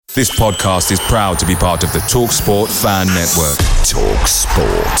This podcast is proud to be part of the TalkSport Fan Network.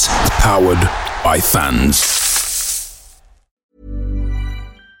 TalkSport. Powered by fans.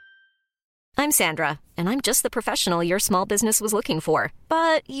 I'm Sandra, and I'm just the professional your small business was looking for.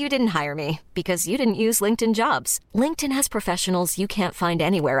 But you didn't hire me because you didn't use LinkedIn Jobs. LinkedIn has professionals you can't find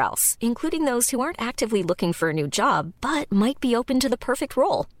anywhere else, including those who aren't actively looking for a new job, but might be open to the perfect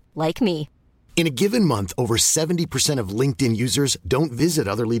role, like me. In a given month, over 70% of LinkedIn users don't visit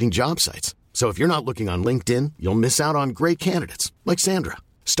other leading job sites. So if you're not looking on LinkedIn, you'll miss out on great candidates like Sandra.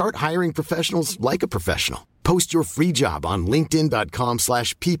 Start hiring professionals like a professional. Post your free job on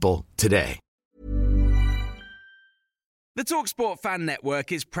linkedin.com/people today. The TalkSport Fan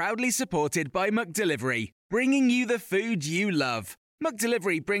Network is proudly supported by McDelivery, bringing you the food you love.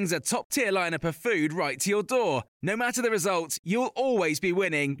 McDelivery brings a top-tier lineup of food right to your door. No matter the result, you'll always be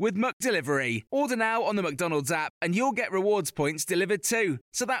winning with McDelivery. Order now on the McDonald's app and you'll get rewards points delivered too.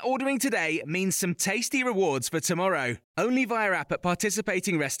 So that ordering today means some tasty rewards for tomorrow. Only via app at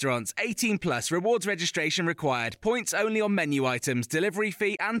participating restaurants. 18 plus. Rewards registration required. Points only on menu items. Delivery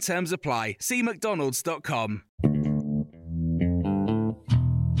fee and terms apply. See mcdonalds.com.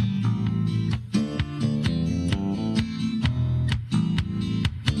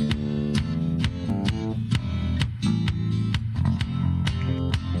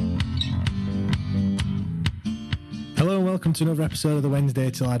 Hello and welcome to another episode of the Wednesday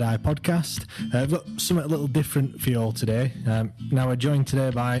Till I Die podcast. I've got something a little different for you all today. Now we're joined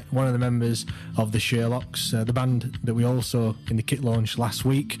today by one of the members of the Sherlocks, the band that we all saw in the kit launch last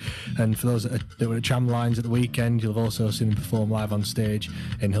week. And for those that were at Tramlines at the weekend, you'll have also seen them perform live on stage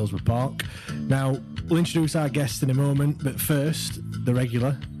in Hillsborough Park. Now, we'll introduce our guest in a moment, but first, the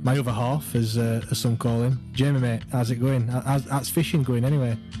regular, my other half, as some call him. Jamie, mate, how's it going? How's fishing going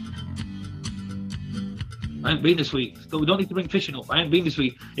anyway? I haven't been this week, so we don't need to bring fishing up. I haven't been this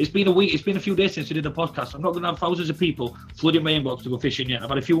week. It's been a week. It's been a few days since we did the podcast. I'm not going to have thousands of people flooding my inbox to go fishing yet. I've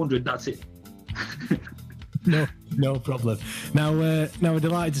had a few hundred. That's it. No problem. Now we're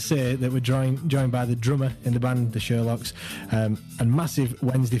delighted to say that we're joined by the drummer in the band, the Sherlocks, and massive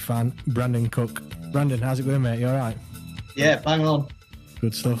Wednesday fan, Brandon Cook. Brandon, how's it going, mate? You all right? Yeah, bang on.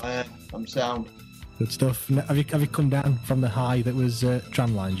 Good stuff. I'm sound. Good stuff. Have you come down from the high that was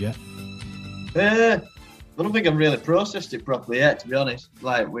Tramlines yet? I don't think I've really processed it properly yet, to be honest.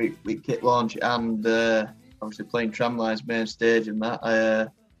 Like, we kit launch and obviously playing Tramlines main stage and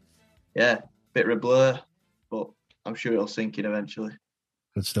that. Bit of a blur, but I'm sure it'll sink in eventually.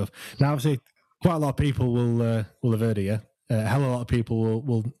 Good stuff. Now, obviously, quite a lot of people will have heard of you. A hell of a lot of people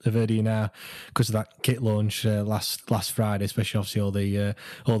will have heard of you now because of that kit launch last Friday, especially obviously all the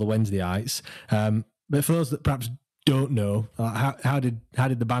Wednesdayites. But for those that perhaps don't know, how did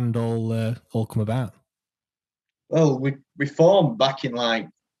the band all come about? Well, we formed back in like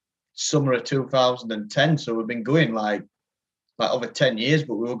summer of 2010, so we've been going like over 10 years,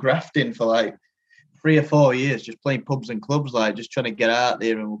 but we were grafting for like 3 or 4 years, just playing pubs and clubs, like just trying to get out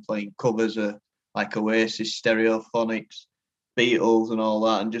there, and we're playing covers of like Oasis, Stereophonics, Beatles and all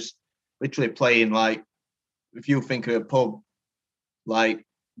that, and just literally playing like, if you think of a pub like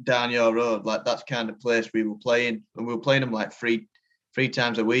down your road, like that's kind of place we were playing, and we were playing them like three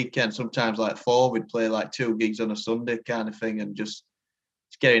times a weekend, sometimes like 4. We'd play like 2 gigs on a Sunday kind of thing, and just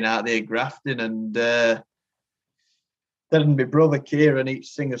getting out there grafting. And then my brother Kieran, each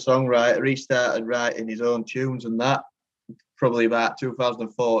singer-songwriter, he started writing his own tunes and that, probably about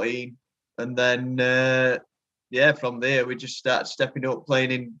 2014. And then, from there, we just started stepping up,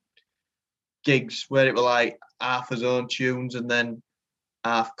 playing in gigs where it were like half his own tunes and then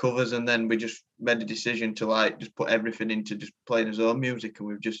half covers, and then we just made a decision to like just put everything into just playing his own music, and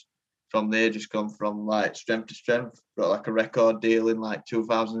we've just from there just gone from like strength to strength. Got like a record deal in like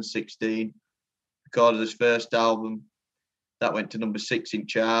 2016, recorded his first album that went to number 6 in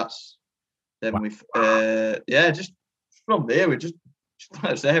charts. Then we've just from there we just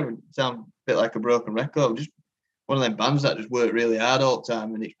like I say, we sound a bit like a broken record, just one of them bands that just work really hard all the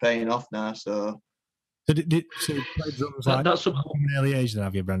time, and it's paying off now. So you play drums that's from an early age then,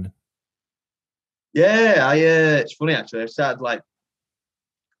 have you, Brandon? Yeah, it's funny actually. I started like,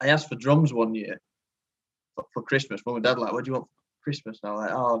 I asked for drums one year for Christmas. Mum and Dad like, what do you want for Christmas? And I was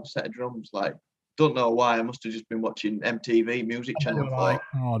like, a set of drums. Like, don't know why. I must have just been watching MTV Music Channel.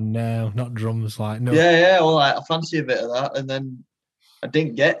 Oh no, not drums. Like, no. Yeah. Well, like, I fancy a bit of that, and then I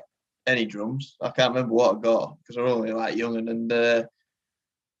didn't get any drums. I can't remember what I got because I was only like young. And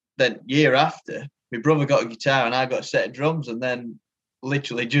then year after, my brother got a guitar and I got a set of drums, and then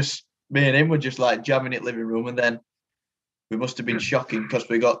literally just me and him were just like jamming in living room, and then we must have been shocking because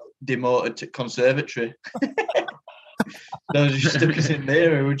we got demoted to conservatory. They just stuck us in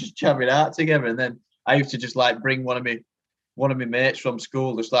there and we were just chatting out together. And then I used to just like bring one of my mates from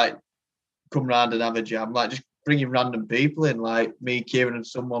school, just like come round and have a jam, like just bringing random people in, like me, Kieran, and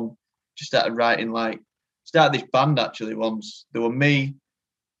someone just started writing, started this band actually once. There were me,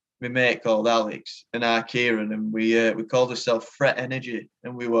 my mate called Alex, and our Kieran, and we called ourselves Fret Energy,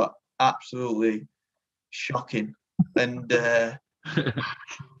 and we were absolutely shocking. And yeah,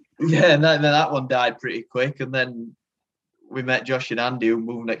 and then that one died pretty quick, and then we met Josh and Andy, who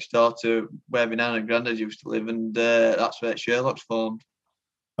moved next door to where my nan and granddad used to live, and that's where Sherlocks formed.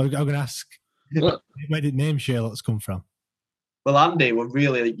 I'm going to ask, where did name Sherlocks come from? Well, Andy was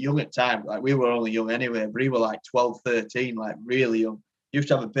really young at the time. Like, we were only young anyway, but he was like 12, 13, like really young. He used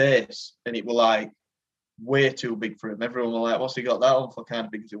to have a bass, and it was like way too big for him. Everyone was like, what's he got that on for, kind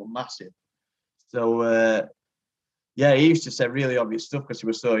of, because it was massive. So, yeah, he used to say really obvious stuff because he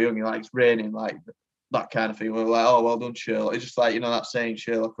was so young. He likes raining, like that kind of thing. We were like, oh, well done, Sherlock. It's just like, that saying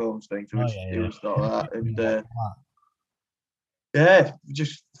Sherlock Holmes thing. So he was thought that. And yeah, we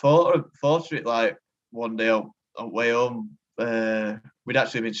just thought of it like one day on way home. We'd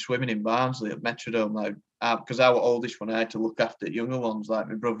actually been swimming in Barnsley at Metrodome, like, because our oldest one, I had to look after younger ones, like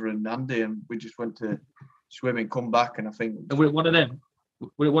my brother and Andy, and we just went to swim and come back, and I think... And were it one of them?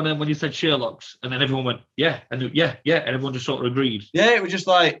 Were it one of them when you said Sherlocks, and then everyone went, yeah, and everyone just sort of agreed? Yeah, it was just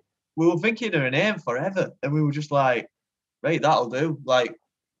like, we were thinking of a name forever, and we were just like, right, that'll do. Like,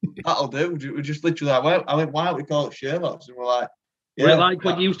 that'll do. We just literally like, why don't we call it Sherlocks? And we're like, yeah. Were it like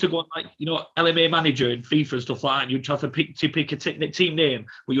when you used to go on, like, LMA Manager and FIFA and stuff like that, and you'd have to pick a team name,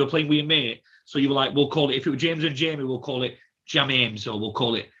 but you were playing with your mate, so you were like, we'll call it, if it was James and Jamie, we'll call it Jam-Ames, or we'll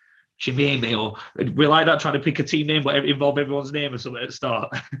call it Jimmy, or we're like that, trying to pick a team name but involve everyone's name or something at the start.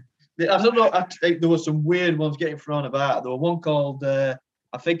 I don't know, I think there were some weird ones getting thrown about. There was one called, I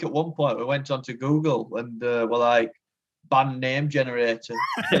think at one point we went onto Google and were like, band name generator.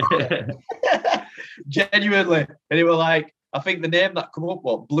 Genuinely. And it was like, I think the name that come up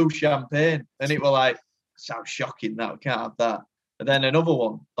was Blue Champagne. And it was like, sounds shocking that, we can't have that. And then another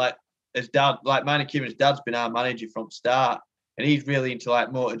one, like his dad, like mine and Kieran's dad's been our manager from the start. And he's really into like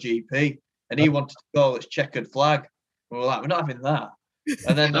MotoGP. And he wanted to call it Checkered Flag. We were like, we're not having that.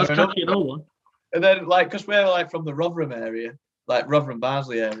 And then that's catchy, one. And then like, because we're like from the Rotherham area, like Rotherham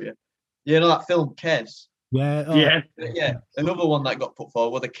Barnsley area. You know that film Kes? Yeah. Oh. Yeah. Another one that got put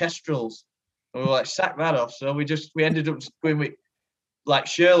forward were the Kestrels. And we were like, sack that off. So we ended up going with like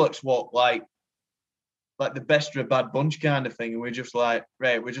Sherlock's like the best of a bad bunch kind of thing. And we're just like,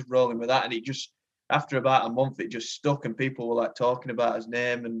 right, we're just rolling with that. And it just, after about a month, it just stuck and people were like talking about his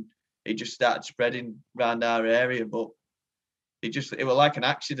name and it just started spreading around our area. But it was like an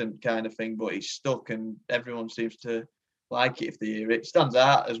accident kind of thing, but it stuck and everyone seems to like it if they hear it. It stands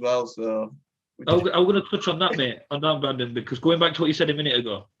out as well. So I'm going to touch on that, mate, on that, Brandon, because going back to what you said a minute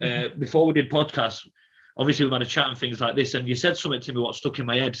ago, before we did podcasts, obviously we've had a chat and things like this, and you said something to me what stuck in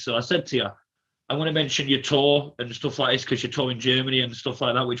my head. So I said to you, I want to mention your tour and stuff like this because you're touring Germany and stuff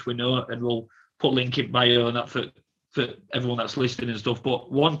like that, which we know, and we'll put link in bio and that for everyone that's listening and stuff.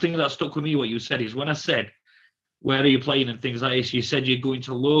 But one thing that stuck with me, what you said, is when I said, where are you playing and things like this, you said you're going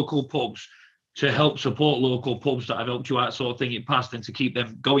to local pubs to help support local pubs that have helped you out, sort of thing, in past, and to keep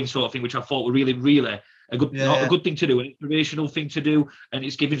them going, sort of thing, which I thought were really, really a good thing to do, an inspirational thing to do, and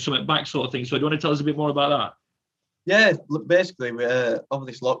it's giving something back, sort of thing. So do you want to tell us a bit more about that? Yeah, basically, over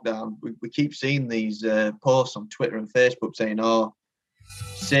this lockdown, we keep seeing these posts on Twitter and Facebook saying, "Oh,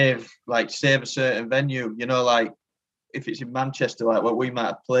 save a certain venue." Like if it's in Manchester, like what we might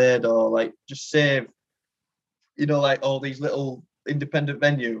have played, or like just save, like all these little independent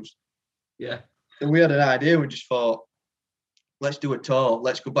venues. Yeah. And we had an idea. We just thought, let's do a tour.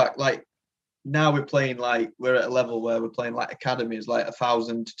 Let's go back. Like now we're playing, like we're at a level where we're playing like academies, like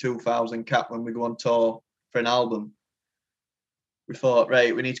 1,000 to 2,000 cap when we go on tour for an album. We thought,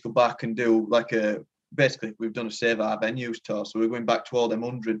 right, we need to go back and do like basically we've done a Save Our Venues tour. So we're going back to all them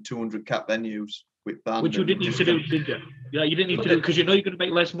 100, 200 cap venues with band. Which you didn't need to do, did you? Yeah, you didn't need to do, because you're going to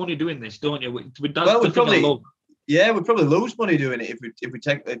make less money doing this, don't you? We'd probably lose money doing it if we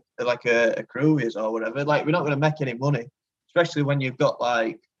take a cruise or whatever. Like we're not going to make any money, especially when you've got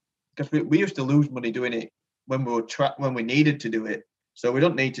because we used to lose money doing it when when we needed to do it. So we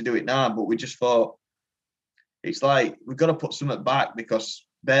don't need to do it now. But we just thought it's like we've got to put something back because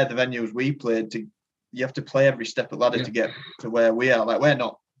they're the venues we played. You have to play every step of the ladder to get to where we are. Like we're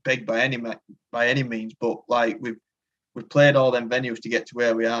not big by any means, but like we've played all them venues to get to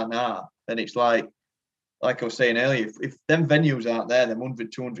where we are now, and it's like I was saying earlier, if them venues aren't there, them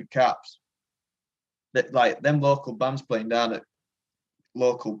 100, 200 caps, that like them local bands playing down at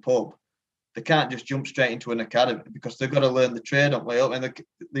local pub, they can't just jump straight into an academy because they've got to learn the trade on way up, and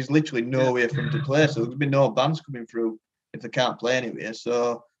there's literally no way for them to play. So there'll be no bands coming through if they can't play anyway.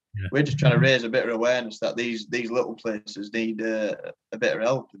 So we're just trying to raise a bit of awareness that these little places need a bit of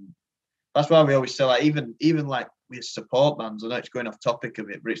help, and that's why we always say, like, even like with support bands. I know it's going off topic of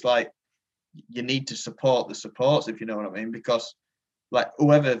it, but it's like you need to support the supports, if you know what I mean, because like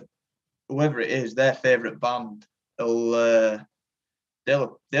whoever it is, their favourite band will.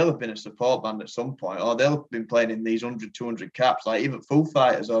 They'll have been a support band at some point, or they'll have been playing in these 100, 200 caps, like even Foo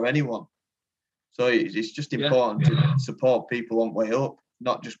Fighters or anyone. So it's just important to support people on way up,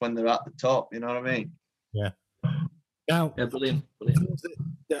 not just when they're at the top. You know what I mean? Yeah. Now, Brilliant.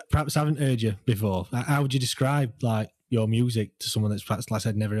 Perhaps haven't heard you before. How would you describe like your music to someone that's perhaps, like I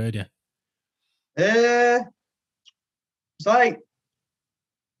said, never heard you? It's like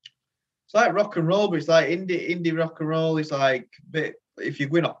rock and roll, but it's like indie rock and roll. It's like a bit. If you're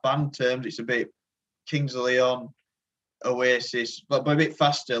going off band terms, it's a bit Kings of Leon, Oasis, but a bit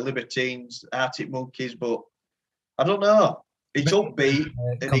faster, Libertines, Arctic Monkeys. But I don't know. It's upbeat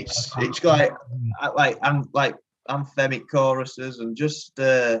and it's got like anthemic choruses and just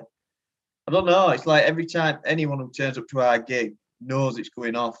I don't know. It's like every time anyone who turns up to our gig knows it's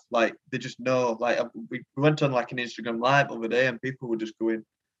going off. Like they just know. Like we went on like an Instagram live the other day and people were just going.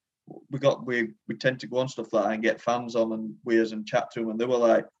 We tend to go on stuff like that and get fans on and weirds and chat to them, and they were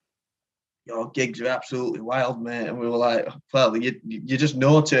like, "Your gigs are absolutely wild, mate." And we were like, "Well, you just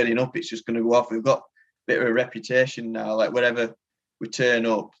know turning up, it's just going to go off." We've got a bit of a reputation now. Like wherever we turn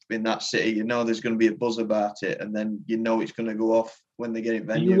up in that city, you know there's going to be a buzz about it, and then you know it's going to go off when they get it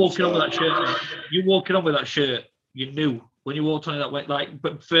venue. You walking on with that shirt, mate. You walking on with that shirt, you knew when you walked on it that way. Like,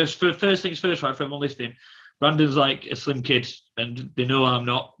 but first things first, right? For everyone listening. Brandon's like a slim kid, and they know I'm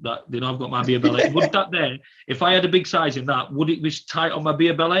not. That they know I've got my beer belly. Would that then, if I had a big size in that, would it be tight on my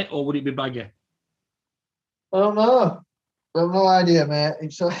beer belly or would it be baggy? I don't know. I have no idea, mate.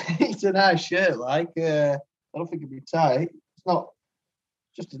 It's a nice shirt. Like I don't think it'd be tight. It's not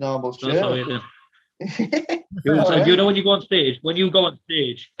just a normal shirt. You know when you go on stage,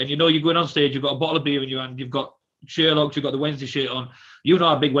 and you know you're going on stage, you've got a bottle of beer in your hand, you've got Sherlocks, you've got the Wednesday shirt on. You know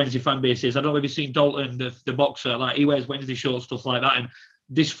how big Wednesday fan base is. I don't know if you've seen Dalton, the boxer, like he wears Wednesday shorts, stuff like that. And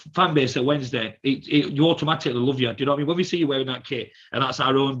this fan base at Wednesday, you automatically love you. Do you know what I mean? When we see you wearing that kit and that's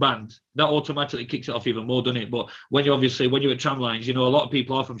our own band, that automatically kicks it off even more, doesn't it? But when you're at Tramlines, you know, a lot of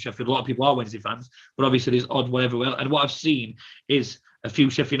people are from Sheffield, a lot of people are Wednesday fans, but obviously there's odd whatever. And what I've seen is a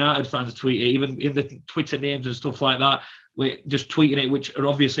few Sheffield United fans tweet it, even in the Twitter names and stuff like that. We're just tweeting it, which are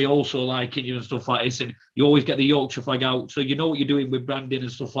obviously also liking you and stuff like this. And you always get the Yorkshire flag out. So you know what you're doing with branding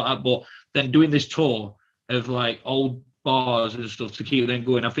and stuff like that. But then doing this tour of like old bars and stuff to keep them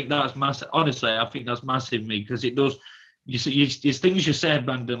going, I think that's massive. Honestly, I think that's massive, me, because it does. It's things you said,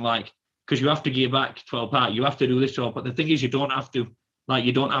 Brandon, like, because you have to give back 12 part. You have to do this job. But the thing is, you don't have to. Like,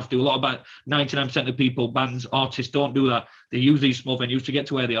 you don't have to. A lot about 99% of people, bands, artists don't do that. They use these small venues to get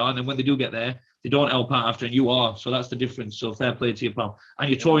to where they are. And then when they do get there, they don't help out after, and you are. So that's the difference. So fair play to you, pal.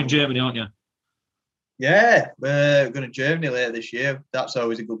 And you're touring Germany, aren't you? Yeah, we're going to Germany later this year. That's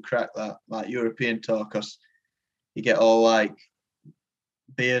always a good crack, that like European tour, because you get all like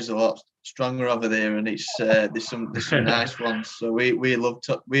beers a lot stronger over there, and it's there's some nice ones. So we love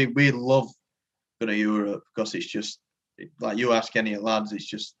going to Europe because it's just like you ask any lads, it's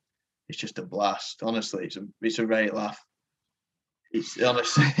just a blast. Honestly, it's a great laugh. It's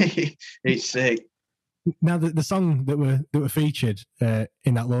honestly it's sick. Now the song that were featured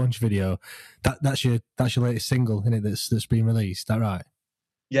in that launch video, that's your latest single, isn't it? That's been released. Is that right?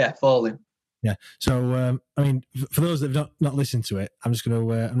 Yeah, Falling. Yeah. So I mean, for those that have not listened to it, I'm just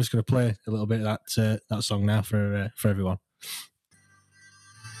gonna play a little bit of that song now for everyone.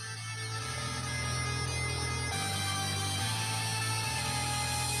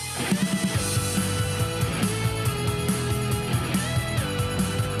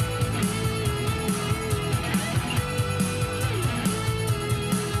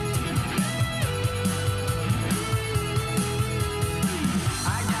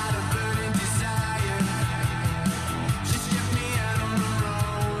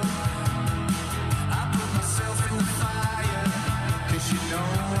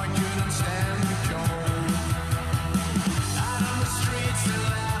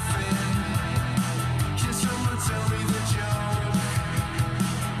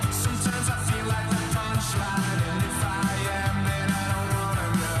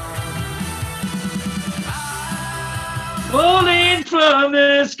 Falling from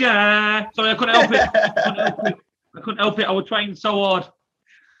the sky. Sorry, I couldn't help it. I couldn't help it. I was trying so hard.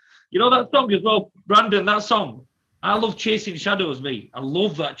 You know that song as well, Brandon, that song? I love Chasing Shadows, me. I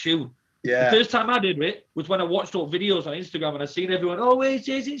love that tune. Yeah. The first time I did it was when I watched all videos on Instagram and I seen everyone, oh, where's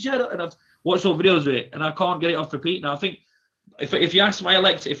Jason Sherlock? And I've watched all videos of it and I can't get it off repeat. Now, I think if you ask my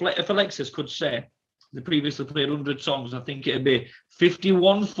Alexa, if Alexis could say they previously played 100 songs, I think it'd be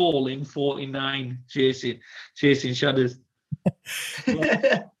 51 Falling, 49 Chasing Shadows.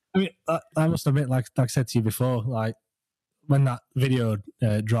 I mean, I must admit, like I said to you before, like when that video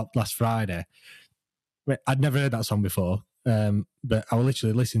dropped last Friday, I'd never heard that song before, but I will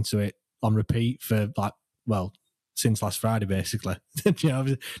literally listen to it on repeat for since last Friday, basically. You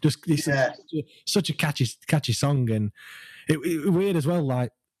know, just such a catchy song, and it weird as well.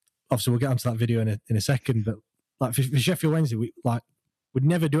 Like, obviously, we'll get onto that video in a second, but like for Sheffield Wednesday, we'd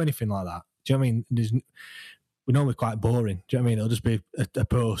never do anything like that. Do you know what I mean? We're normally quite boring. Do you know what I mean? It'll just be a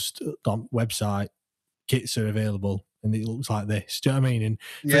post on website, kits are available, and it looks like this. Do you know what I mean? And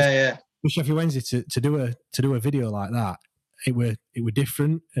for Sheffield Wednesday to do a video like that, it were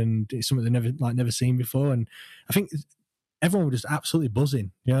different, and it's something they've never seen before. And I think everyone was just absolutely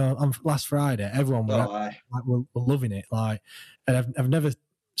buzzing. You know, on last Friday, everyone were loving it. Like, and I've never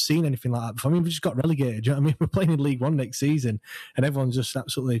seen anything like that before. I mean, we just got relegated. Do you know what I mean? We're playing in League One next season, and everyone's just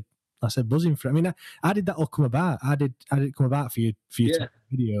absolutely, I said, buzzing for it. I mean, how did that all come about? How did it come about for you to make a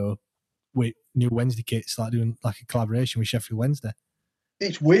video with New Wednesday kits, like doing like a collaboration with Sheffield Wednesday?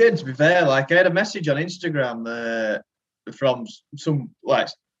 It's weird, to be fair. Like, I had a message on Instagram from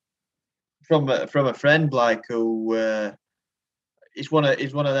a friend, like, who he's one of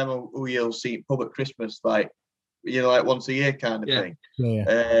them who you'll see at pub at Christmas, like, you know, like once a year kind of thing.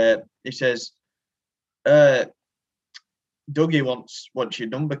 Yeah. He says, Dougie wants your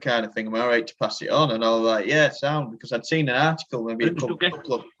number kind of thing. Am I all right to pass it on? And I was like, yeah, sound, because I'd seen an article maybe a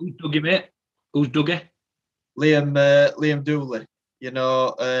couple of... Who's Dougie, mate? Who's Dougie? Liam Dooley. You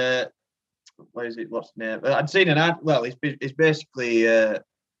know, what's the name? I'd seen an article. Well, he's basically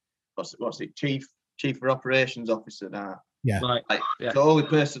what's it? Chief of Operations Officer now. Yeah. Like, the only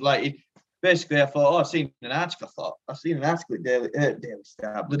person, like, basically I thought, I've seen an article at Daily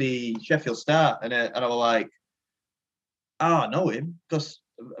Star, bloody Sheffield Star, and I was like, I know him, because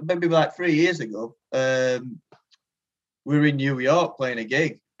maybe like 3 years ago, we were in New York playing a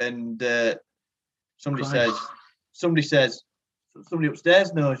gig, and somebody says, somebody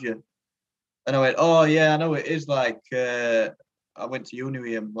upstairs knows you. And I went, oh yeah, I know it is. Like, I went to uni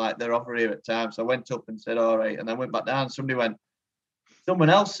with him, like, they're over here at times. So I went up and said, all right. And I went back down. Somebody went, someone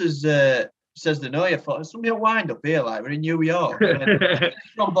else says they know you. I thought, somebody will wind up here, like, we're in New York.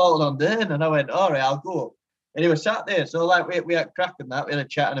 From Bolton on Dern. And I went, all right, I'll go up. And he was sat there. So, like, we had crack and that. We had a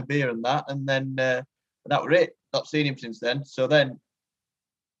chat and a beer and that. And then that was it. Not seen him since then. So then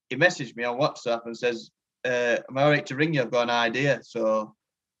he messaged me on WhatsApp and says, am I all right to ring you? I've got an idea. So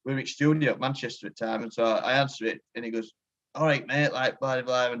we were at studio at Manchester at the time, and so I answer it, and he goes, all right, mate, like, blah, blah,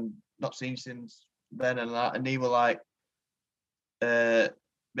 blah, and not seen since then and that. And he was like,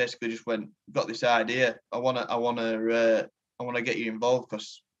 basically just went, got this idea. I wanna get you involved,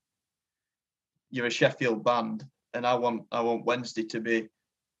 because you're a Sheffield band, and I want Wednesday to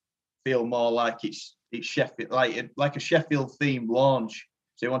feel more like it's Sheffield, like a Sheffield themed launch.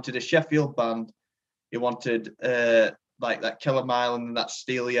 So he wanted a Sheffield band. He wanted like that Kellam Island and that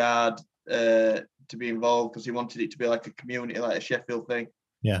Steelyard to be involved, because he wanted it to be like a community, like a Sheffield thing.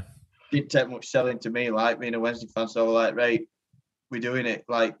 Yeah. Didn't take much selling to me, like, being a Wednesday fan. So I was like, right, we're doing it.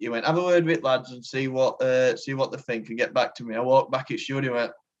 Like, he went, have a word with it, lads, and see what they think, and get back to me. I walked back at studio,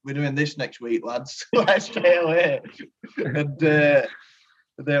 went, we're doing this next week, lads. Like, straight away. And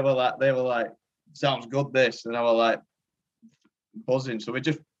they were like, sounds good, this. And I was like, buzzing. So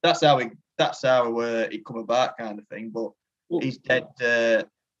that's how it come about, kind of thing. But he's dead.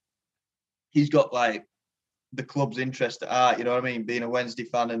 He's got, like, the club's interest at heart, you know what I mean? Being a Wednesday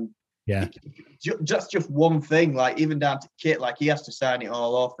fan, and just one thing, like, even down to kit, like, he has to sign it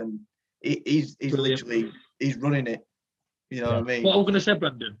all off, and he's literally, he's running it. You know what I mean? What I'm going to say,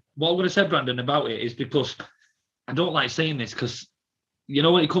 Brandon, about it is, because I don't like saying this, because, you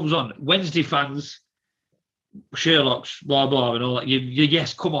know, when it comes on, Wednesday fans, Sherlocks, blah, blah, and all that, you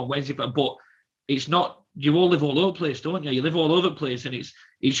yes, come on, Wednesday fan, but it's not, you all live all over the place, don't you? You live all over the place, and it's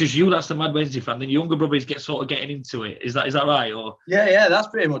just you that's the mad Wednesday fan. Then your younger brothers get sort of getting into it. Is that right? Or yeah, that's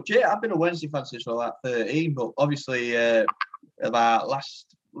pretty much it. I've been a Wednesday fan since I was like 13, but obviously about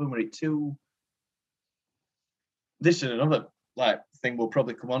when were it, this is another, like, thing we'll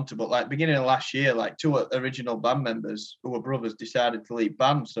probably come on to, but, like, beginning of last year, like, two original band members who were brothers decided to leave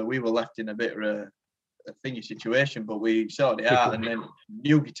band, so we were left in a bit of a thingy situation, but we sorted it out. And then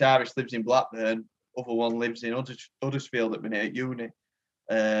new guitarist lives in Blackburn, other one lives in Huddersfield at minute at uni.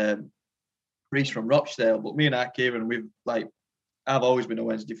 Reese from Rochdale, but me and Kieran, I've always been a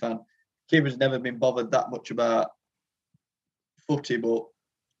Wednesday fan. Kieran's never been bothered that much about footy, but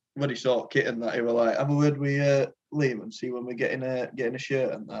when he saw kit and that, he were like, "Have a word with Liam and see when we're getting a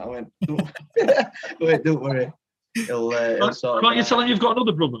shirt." And that I went, "Don't worry, he'll sort." Can't you tell him you've got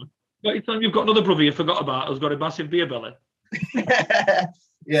another brother? Can't you tell him you've got another brother you forgot about who's got a massive beer belly?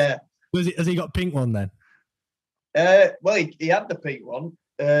 Yeah. Has he got a pink one then? Well, he had the pink one.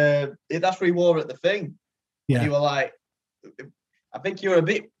 That's what he wore at the thing. Yeah. And you were like, I think you were a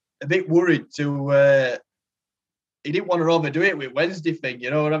bit worried to. He didn't want to overdo it with Wednesday thing,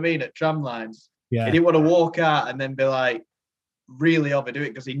 you know what I mean, at tramlines. Yeah. He didn't want to walk out and then be like really overdo it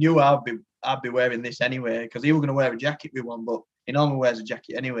because he knew I'd be wearing this anyway because he was going to wear a jacket with one, but he normally wears a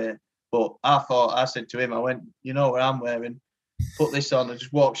jacket anyway. But I said to him, I went, you know what I'm wearing? Put this on and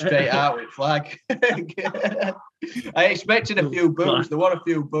just walk straight out with flag. I expected a few boos. There were a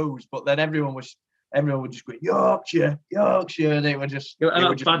few boos, but then everyone was just going Yorkshire, and they were just.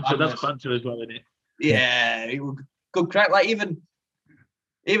 And that's banter as well, isn't it? Yeah, it was good crack. Like even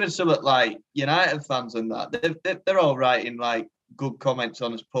some of like United fans and that they're all writing like good comments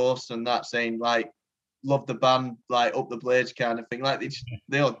on his posts and that, saying like love the band, like up the blades kind of thing. Like they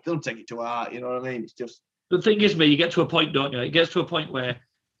don't take it to heart, you know what I mean? It's just. The thing is, mate, you get to a point, don't you? It gets to a point where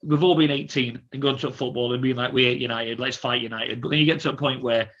we've all been 18 and gone to football and being like, we hate United, let's fight United. But then you get to a point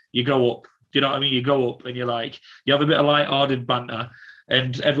where you go up. Do you know what I mean? You go up and you're like, you have a bit of light-hearted banter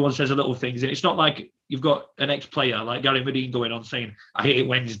and everyone says a little things. And it's not like you've got an ex-player like Gary Medine going on saying, I hate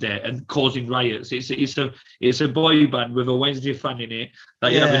Wednesday and causing riots. It's a boy band with a Wednesday fan in it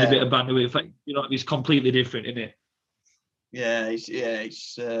that you're having a bit of banter with. You know, it's completely different, isn't it?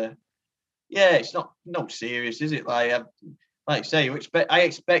 It's not serious, is it? Like I say, I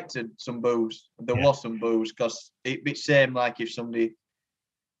expected some boos. There was some boos because it'd be the same like if somebody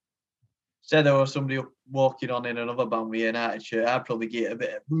said there was somebody walking on in another band with a United shirt, I'd probably get a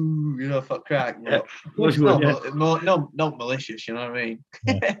bit of boo, for crack. But not malicious, you know what I mean?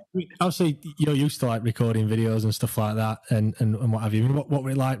 Yeah. Obviously, you're used to like recording videos and stuff like that, and what have you. I mean, what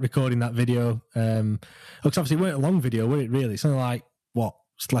were it like recording that video? Because obviously, it weren't a long video, were it? Really, it's only like what?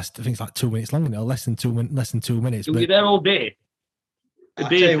 It's less. I think it's like 2 minutes long, less than 2 minutes. Were you there all day? I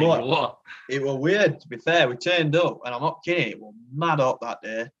tell you what, it was weird. To be fair, we turned up, and I'm not kidding. It was mad hot that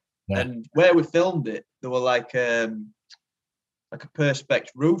day. Yeah. And where we filmed it, there were like a perspex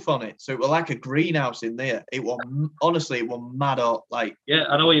roof on it, so it was like a greenhouse in there. It was honestly, it was mad hot. Like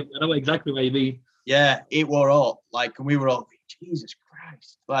I know exactly what you mean. Yeah, it was hot. Like, and we were all, Jesus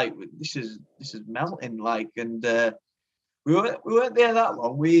Christ, like this is melting. Like, and we weren't there that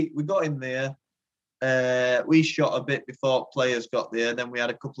long. We got in there. We shot a bit before players got there. Then we had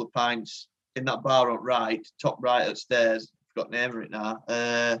a couple of pints in that bar on top right upstairs. Forgot the name of it now.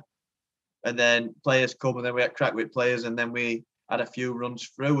 And then players come, and then we had crack with players, and then we had a few runs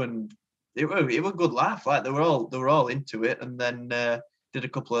through, and it was a good laugh. Like they were all into it, and then did a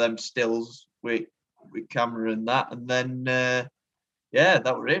couple of them stills with camera and that, and then that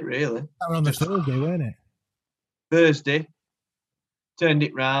was it really. That was on the Thursday, weren't it? Thursday. Turned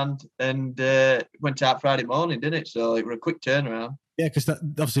it round and went out Friday morning, didn't it? So it was a quick turnaround. Yeah, because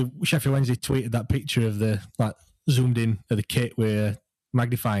obviously Sheffield Wednesday tweeted that picture of the zoomed in of the kit with a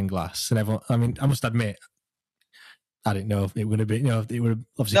magnifying glass, and everyone. I mean, I must admit, I didn't know if it would have been. It would have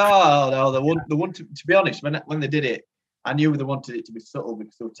obviously. No. The one to be honest, when they did it, I knew they wanted it to be subtle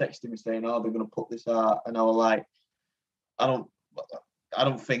because they were texting me saying, "Oh, they're going to put this out," and I was like, I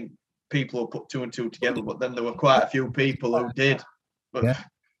don't think people will put two and two together, but then there were quite a few people who did. But,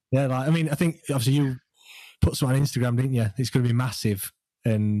 yeah. Like, I mean, I think obviously you put something on Instagram, didn't you? It's going to be massive,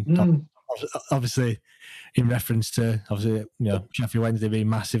 and obviously in reference to Sheffield Wednesday being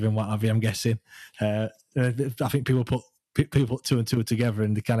massive and what have you. I'm guessing. I think people put two and two together,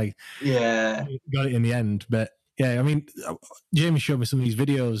 and they kind of got it in the end. But yeah, I mean, Jamie showed me some of these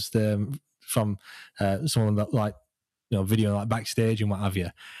videos from someone that video like backstage and what have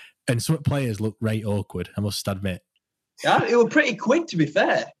you, and some players look right awkward. I must admit. Yeah, it was pretty quick, to be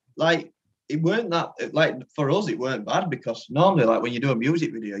fair. Like, it weren't that, like, for us, it weren't bad because normally, like, when you do a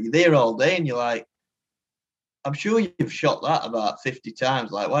music video, you're there all day and you're like, I'm sure you've shot that about 50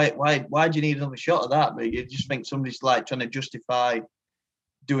 times. Like, why do you need another shot of that? But you just think somebody's, like, trying to justify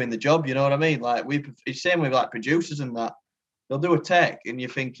doing the job, you know what I mean? Like, it's same with, like, producers and that. They'll do a tech and you're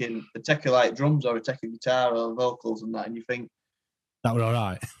thinking, a tech of, like, drums or a tech of guitar or vocals and that, and you think, that was all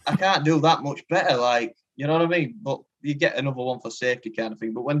right. I can't do that much better, like, you know what I mean? But you get another one for safety kind of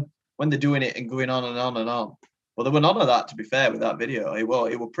thing. But when they're doing it and going on and on and on, well, there were none of that, to be fair, with that video. It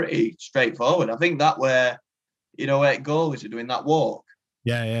was pretty straightforward. I think that where goalies are doing that walk.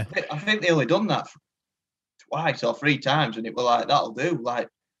 Yeah. I think they only done that twice or three times, and it was like, that'll do. Like,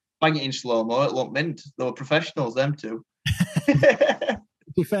 bang it in slow-mo, it looked mint. They were professionals, them two. To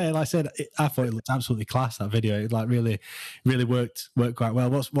be fair, like I said, I thought it looked absolutely class, that video. It like really worked quite well.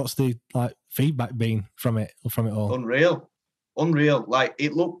 What's the like feedback been from it all? Unreal. Like,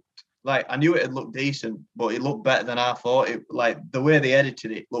 it looked like, I knew it had looked decent, but it looked better than I thought. It, like, the way they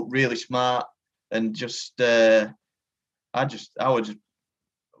edited it looked really smart, and just we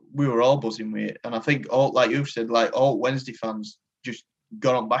were all buzzing with it. And I think all, like you said, like all Wednesday fans just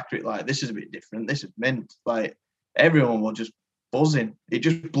got on back to it. Like, this is a bit different. This is mint. Like, everyone was just buzzing. It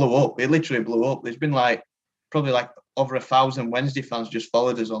just blew up. It literally blew up. There's been like probably like over 1,000 Wednesday fans just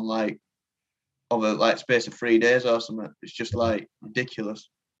followed us on like over like space of 3 days or something. It's just like ridiculous.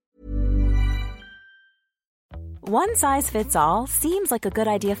 One size fits all seems like a good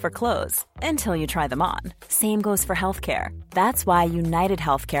idea for clothes until you try them on. Same goes for healthcare. That's why United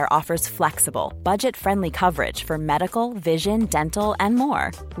Healthcare offers flexible, budget-friendly coverage for medical, vision, dental, and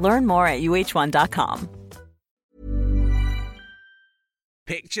more. Learn more at uh1.com.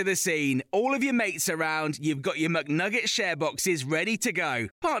 Picture the scene. All of your mates around, you've got your McNugget share boxes ready to go.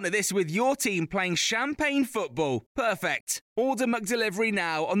 Partner this with your team playing champagne football. Perfect. Order McDelivery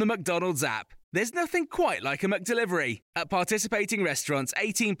now on the McDonald's app. There's nothing quite like a McDelivery. At participating restaurants,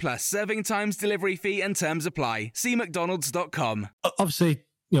 18 plus, serving times, delivery fee and terms apply. See mcdonalds.com. Obviously,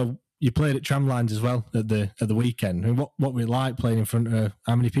 you played at Tramlines as well at the weekend. I mean, what were it like playing in front of,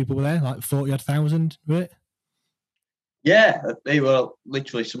 how many people were there? Like 40,000, were it? Yeah, they were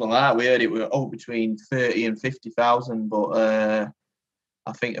literally something like that. We heard it were between 30 and 50,000, but I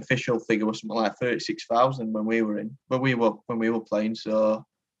think official figure was something like 36,000 when we were playing. So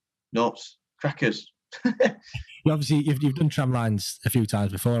nuts, crackers. Obviously, you've done Tramlines a few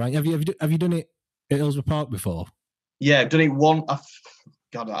times before, right? Have you done it at Hillsborough Park before? Yeah, I've done it one.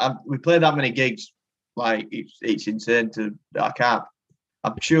 We played that many gigs. Like it's insane I can't.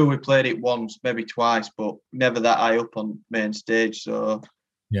 I'm sure we played it once, maybe twice, but never that high up on main stage. So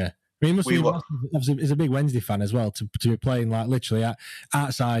yeah, I mean, obviously, as a big Wednesday fan as well, to be playing like literally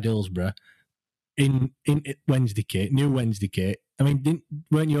outside Hillsborough in Wednesday kit, new Wednesday kit. I mean,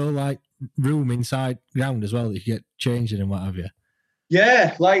 weren't you all like room inside ground as well that you get changing and what have you?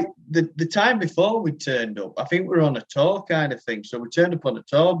 Yeah, like the time before we turned up, I think we were on a tour kind of thing. So we turned up on a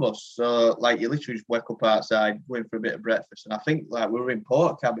tour bus. So like you literally just wake up outside, going for a bit of breakfast. And I think like we were in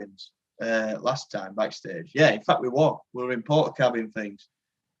porter cabins last time backstage. Yeah, in fact we were in porter cabin things.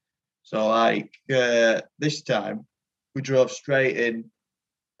 So like this time we drove straight in,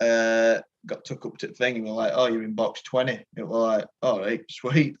 got took up to the thing and we're like, oh, you're in box 20. And we're like, all right,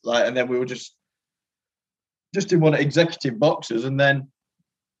 sweet. Like, and then we were just in one of executive boxes, and then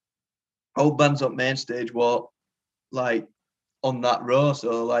whole bands up main stage were like on that row.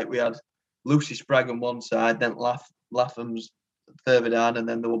 So like we had Lucy Spragg on one side, then Latham's further down, and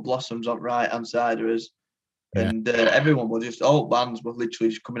then there were Blossoms on right hand side of us. Yeah. And everyone was just, all bands were literally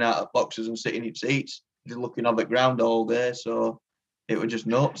just coming out of boxes and sitting in seats, just looking on the ground all day. So it was just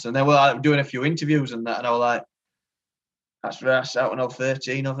nuts. And then we're like doing a few interviews and that, and I was like, that's right, out on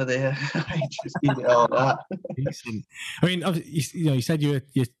 13 over there. Just need it all that. Decent. I mean, you said you're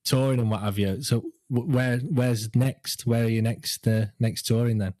touring and what have you. So where's next? Where are you next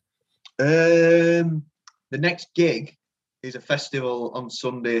touring then? The next gig is a festival on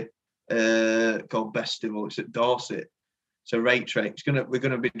Sunday called Bestival. It's at Dorset. It's a rate train. We're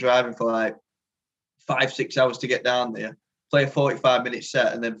gonna be driving for like 5-6 hours to get down there. Play a 45-minute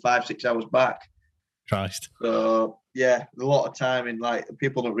set and then 5-6 hours back. Christ. So yeah, a lot of time in, like,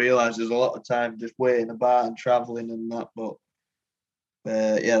 people don't realise there's a lot of time just waiting about and travelling and that, but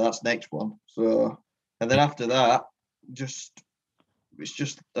yeah, that's next one. So, and then after that, it's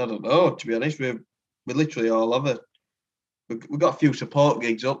just I don't know, to be honest, we're literally all over. We've got a few support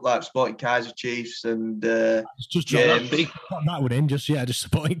gigs up, like supporting Kaiser Chiefs and just James. That one in, just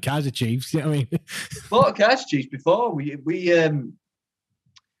supporting Kaiser Chiefs, you know what I mean? Supported Kaiser Chiefs before. We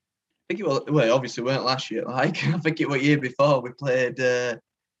I think it was, obviously weren't last year. Like, I think it was year before we played.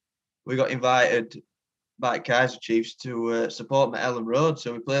 We got invited by Kaiser Chiefs to support them at Ellen Road,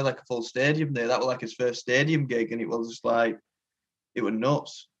 so we played like a full stadium there. That was like his first stadium gig, and it was just like, it was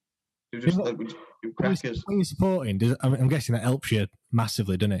nuts. It was just crackers. When you're supporting, I'm guessing that helps you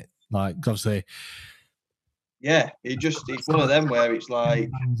massively, doesn't it? Like, obviously. Yeah, it's one of them where it's like,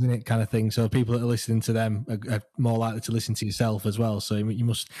 isn't it, kind of thing. So people that are listening to them are more likely to listen to yourself as well. So you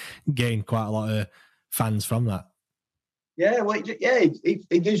must gain quite a lot of fans from that. Yeah, well,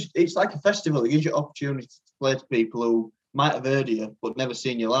 it gives. It's like a festival. It gives you opportunity to play to people who might have heard of you but never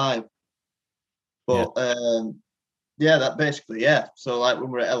seen you live. But that basically, yeah. So like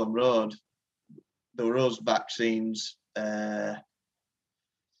when we're at Ellen Road, there were us vaccines.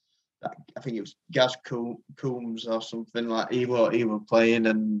 I think it was Gaz Coombs or something like he were playing,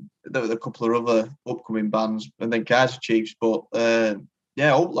 and there were a couple of other upcoming bands, and then Kaiser Chiefs. But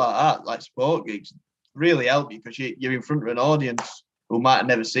out like that, like sport gigs, really help you because you're in front of an audience who might have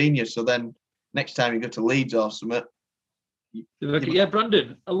never seen you. So then next time you go to Leeds or something.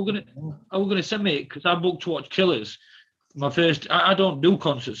 Brandon, are we gonna send me, because I booked to watch Killers. My first, I don't do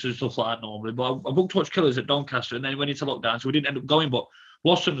concerts and stuff like that normally, but I booked to watch Killers at Doncaster, and then we went into lockdown, so we didn't end up going. But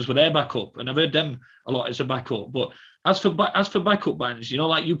Blossoms were their backup, and I've heard them a lot as a backup. But as for backup bands,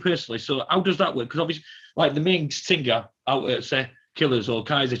 like you personally, so how does that work? Because obviously, like the main singer out at say Killers or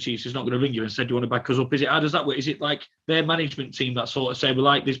Kaiser Chiefs is not going to ring you and say, "Do you want to back us up?" How does that work? Is it like their management team that sort of say, "We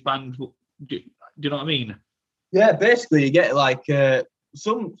like this band"? Do you know what I mean? Yeah, basically you get like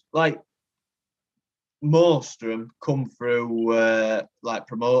some like most of them come through like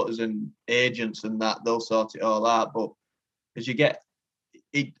promoters and agents and that, they'll sort it all out. But as you get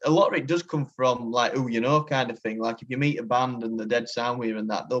it, a lot of it does come from like kind of thing. Like if you meet a band and they're dead sound with you and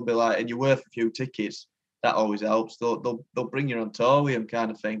that, they'll be like, and you're worth a few tickets, that always helps. They'll bring you on tour with them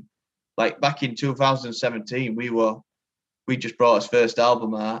kind of thing. Like back in 2017, we just brought us first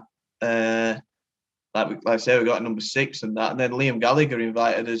album out. Like I say, we got number 6 and that. And then Liam Gallagher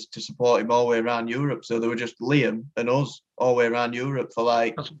invited us to support him all the way around Europe. So there were just Liam and us all the way around Europe for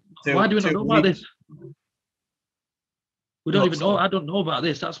like why do we not know about this? We don't even know. I don't know about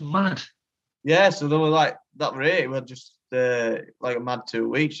this. That's mad. Yeah, so they were like, that were it. We were just like a mad 2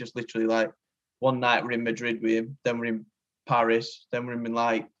 weeks, just literally like one night we're in Madrid with him, then we're in Paris, then we're in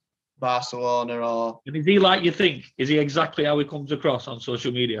like Barcelona or... And is he like you think? Is he exactly how he comes across on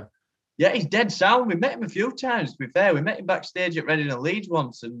social media? Yeah, he's dead sound. We met him a few times, to be fair. We met him backstage at Reading and Leeds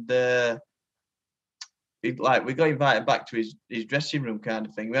once, and we got invited back to his dressing room kind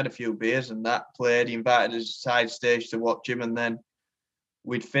of thing. We had a few beers and that, played. He invited us side stage to watch him, and then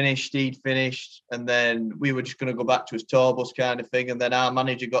he'd finished, and then we were just going to go back to his tour bus kind of thing, and then our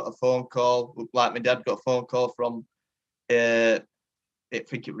manager got a phone call, like my dad got a phone call from, I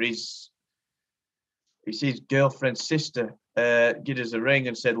think it was his girlfriend's sister, give us a ring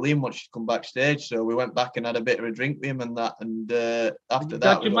and said Liam wants you to come backstage. So we went back and had a bit of a drink with him and that. And after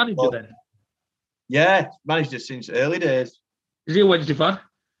that, your manager then? Yeah, managed it since early days. Is he a Wednesday fan?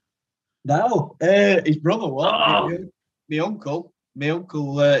 No, his brother was. My uncle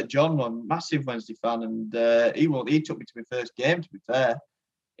John, one massive Wednesday fan, and he took me to my first game. To be fair,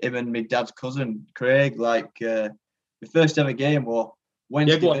 him and my dad's cousin Craig. Like the first ever game was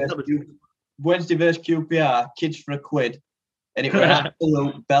Wednesday versus QPR, kids for £1, and it was an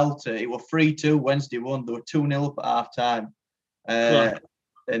absolute belter. It was 3-2. Wednesday won. They were 2-0 up at half time, and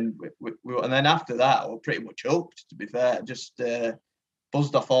then after that, I was pretty much hooked. To be fair, just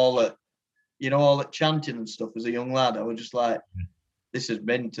buzzed off all that chanting and stuff as a young lad. I was just like, this is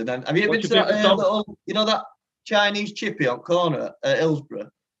mint. And then have you been to that little, that Chinese chippy on corner at Hillsborough?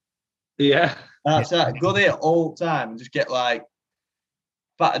 Yeah, that's that. Go there all the time and just get like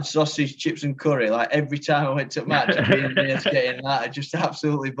battered sausage, chips and curry. Like every time I went to a match, being there getting that, I just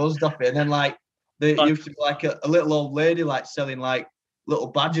absolutely buzzed off it. And then like there used to be like a little old lady like selling like little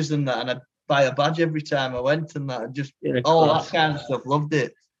badges and that, and I'd buy a badge every time I went and that, and just all that kind of stuff. Loved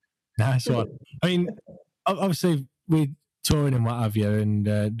it. Nice one. I mean, obviously we're touring and what have you, and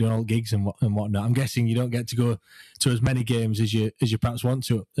doing all gigs and whatnot. I'm guessing you don't get to go to as many games as you perhaps want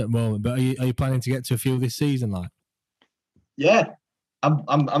to at the moment. But are you planning to get to a few this season? Like, yeah, I'm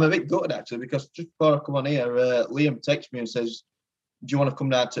a bit gutted actually, because just before I come on here, Liam texts me and says, "Do you want to come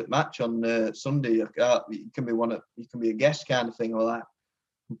down to the match on Sunday? You can be a guest kind of thing or that."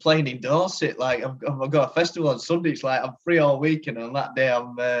 I'm playing in Dorset. Like I've got a festival on Sunday. It's like I'm free all weekend, and on that day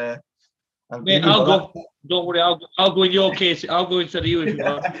I'm Mate, I'll go. Don't worry, I'll go in your case. I'll go instead of you if you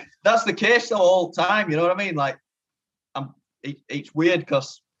want. That's the case though all the time. You know what I mean? Like, it's weird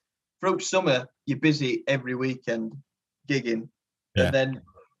because through summer you're busy every weekend gigging, and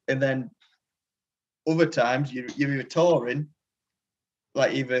then other times you're either touring,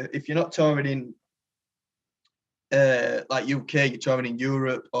 like either if you're not touring in like UK, you're touring in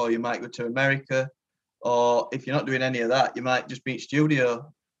Europe, or you might go to America, or if you're not doing any of that, you might just be in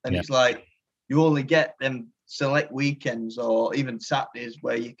studio, and it's like you only get them select weekends or even Saturdays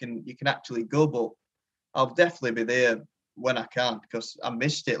where you can actually go. But I'll definitely be there when I can, because I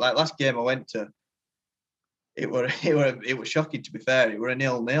missed it. Like last game I went to, it was shocking, to be fair. It were a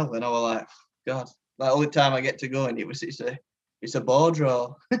 0-0, and I was like, God, like only time I get to go, and it's a ball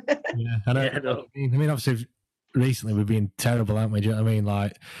draw. Yeah, I know. I mean, obviously recently we've been terrible, haven't we? Do you know what I mean?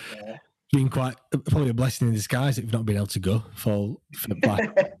 Like, been quite probably a blessing in disguise that we've not been able to go for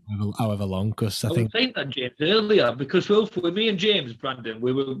however long. Because I was think saying that, James, earlier, because with me and James, Brandon,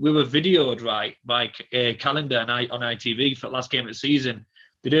 we were videoed, right, by Calendar and on ITV for the last game of the season.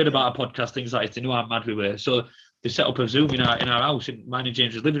 They'd heard about our podcast, things like this. They knew how mad we were. So they set up a Zoom in our house, in mine and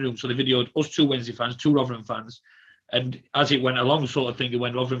James's living room. So they videoed us 2 Wednesday fans, 2 Rotherham fans. And as it went along, sort of thing,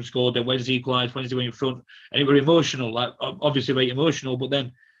 when Rotherham scored, then Wednesday equalised, Wednesday went in front. And it was emotional, like obviously very emotional. But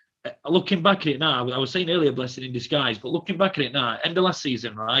then looking back at it now, I was saying earlier, blessing in disguise, but looking back at it now, end of last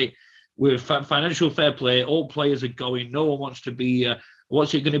season, right, with financial fair play, all players are going, no one wants to be,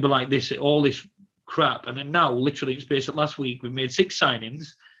 what's it going to be like this, all this crap. And then now, literally in space of last week, we've made 6 signings.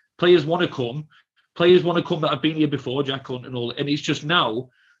 Players want to come that have been here before, Jack Hunt and all. And it's just now,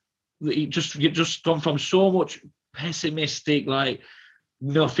 you've just gone from so much pessimistic, like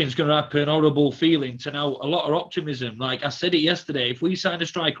nothing's going to happen, horrible feeling, to now a lot of optimism. Like I said it yesterday, if we sign a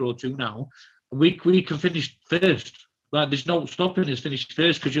striker or 2 now, we can finish first. Like there's no stopping us finish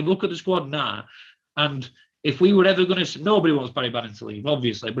first, because you look at the squad now, and if we were ever going to, nobody wants Barry Bannon to leave,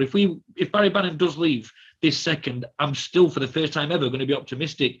 obviously, but if Barry Bannon does leave this second, I'm still for the first time ever going to be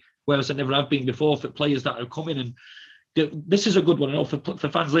optimistic, whereas I never have been before, for players that are coming. And this is a good one, I know, for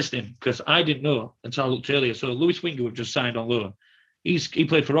fans listening, because I didn't know until I looked earlier. So Lewis Winger, we've just signed on loan. He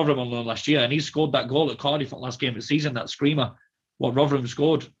played for Rotherham on loan last year, and he scored that goal at Cardiff on last game of the season, that screamer, what Rotherham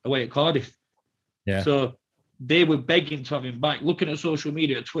scored away at Cardiff. Yeah. So they were begging to have him back. Looking at social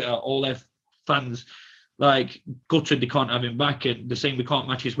media, Twitter, all their fans like gutted they can't have him back, and they're saying we can't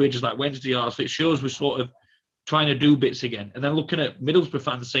match his wages like Wednesday are. So it shows we're sort of trying to do bits again. And then looking at Middlesbrough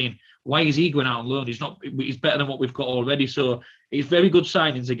fans saying, why is he going out on loan? He's better than what we've got already. So it's very good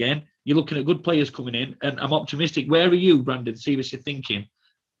signings again. You're looking at good players coming in, and I'm optimistic. Where are you, Brandon, seriously thinking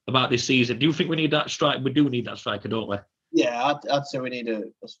about this season? Do you think we need that strike? We do need that striker, don't we? Yeah, I'd say we need a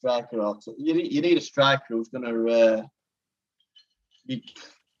striker. Also, you need a striker who's going to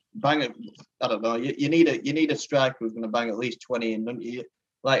bang it. I don't know. You need a striker who's going to bang at least 20 in, don't you?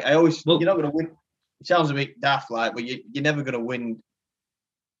 Like you're not going to win. It sounds a bit daft, like, but you're never going to win.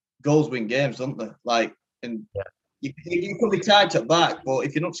 Goals win games, don't they? Like, and you could be tight at back, but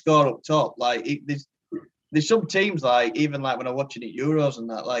if you don't score up top, like there's some teams, like even like when I'm watching it Euros and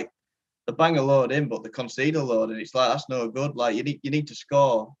that, like they bang a load in, but they concede a load, and it's like that's no good. Like you need to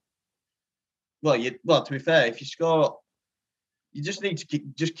score. Well, to be fair, if you score, you just need to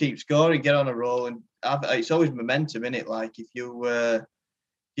keep scoring, get on a roll, and it's always momentum in it. Like if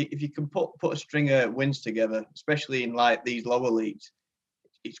you can put a string of wins together, especially in like these lower leagues,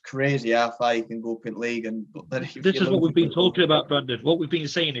 it's crazy how far you can go up in league. And this is what we've been talking about, Brandon. What we've been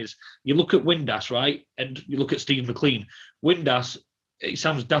saying is, you look at Windass, right, and you look at Steve McLean. Windass, it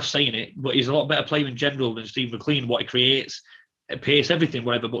sounds daft saying it, but he's a lot better player in general than Steve McLean. What he creates, pace, everything,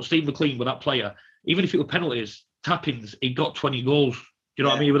 whatever. But Steve McLean, with that player, even if it were penalties, tappings, he got 20 goals. You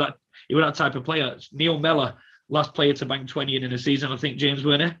know what I mean? He was that type of player. Neil Mellor, last player to bang 20 in a season, I think, James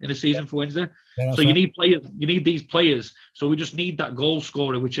Werner, in a season for Wednesday. Yeah, so you need players. You need these players. So we just need that goal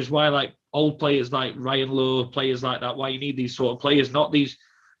scorer, which is why, like, old players like Ryan Lowe, players like that, why you need these sort of players, not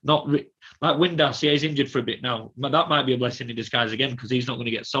like Windass. Yeah, he's injured for a bit now. That might be a blessing in disguise again, because he's not going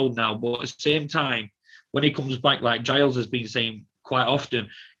to get sold now. But at the same time, when he comes back, like Giles has been saying quite often,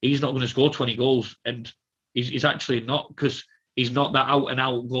 he's not going to score 20 goals. And he's actually not, because he's not that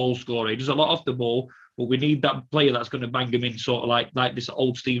out-and-out goal scorer. He does a lot off the ball, but we need that player that's going to bang him in, sort of like this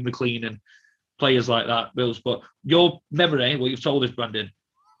old Steve McLean and players like that, Bills. But your memory, what you've told us, Brandon,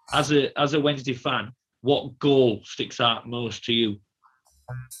 as a Wednesday fan, what goal sticks out most to you?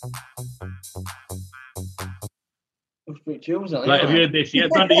 Like, have you heard this? Yeah,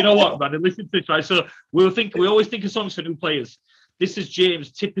 Brandon, you know what, Brandon? Listen to this, right? So we always think of songs for new players. This is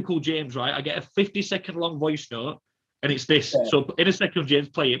James, typical James, right? I get a 50-second long voice note, and it's this. Yeah. So in a second, James,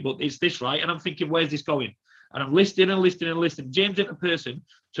 play it, but it's this, right? And I'm thinking, where's this going? And I'm listening. James isn't a person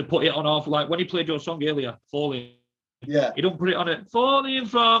to put it on off, like when he played your song earlier, Falling. Yeah. He don't put it on it, Falling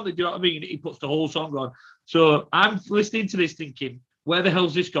From, do you know what I mean? He puts the whole song on. So I'm listening to this thinking, where the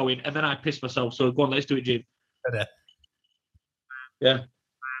hell's this going? And then I piss myself. So go on, let's do it, James. Yeah.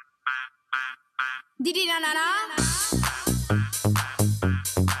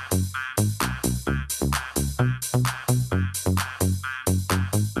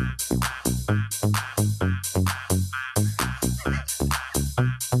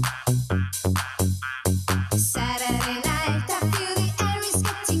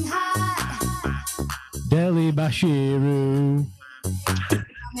 Delhi Bashiru.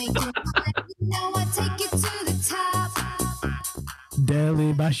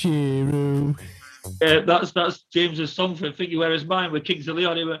 Delhi Bashiru. That's James's song for Think You Where Is Mine with Kings of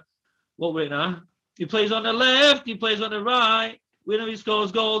Leon. What were it now? He plays on the left, he plays on the right. We know he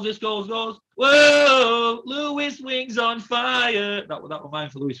scores goals. He scores goals. Whoa, Lewis Wing's on fire. That was mine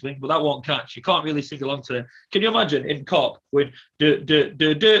for Lewis Wing, but that won't catch. You can't really sing along to them. Can you imagine in Cop with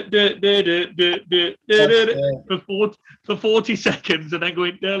for 40 seconds and then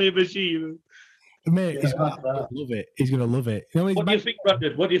going Delia Bashir? Mate, he's going to love it. He's going to love it. You know, what do you think,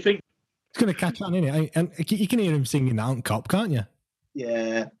 Brandon? What do you think? It's going to catch on, isn't it? And you can hear him singing that on Cop, can't you?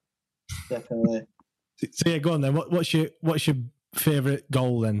 Yeah, definitely. So yeah, go on then. What's your favourite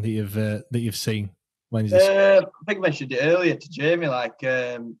goal then that you've seen? I think I mentioned it earlier to Jamie. Like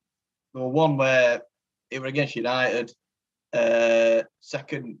the one where it was against United.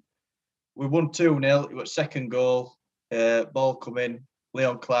 Second, we won 2-0. It was second goal. Ball come in.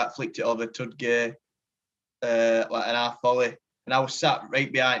 Leon Clark flicked it over Tudgay, like an half volley, and I was sat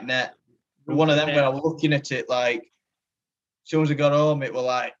right behind net. But one of them where I was looking at it, like as soon as I got home, it was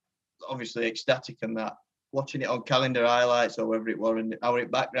like obviously ecstatic and that. Watching it on calendar highlights or whatever it was, and our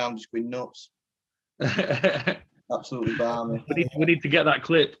background just going nuts. Absolutely balmy. We need to get that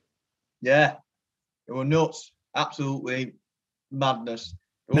clip. Yeah, it was nuts. Absolutely madness.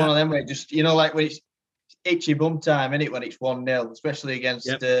 It was one of them where it just, you know, like when it's itchy bum time, innit, when it's 1-0, especially against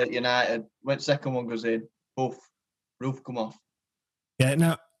United. When the second one goes in, poof, roof come off. Yeah,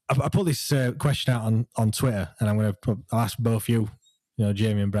 now I put this question out on Twitter, and I'll ask both you,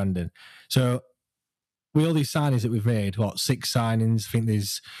 Jamie and Brandon. So, with all these signings that we've made, 6 signings? I think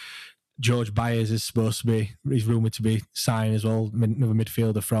there's George Byers is supposed to be, he's rumoured to be signing as well, another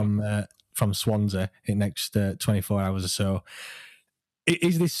midfielder from Swansea in the next 24 hours or so.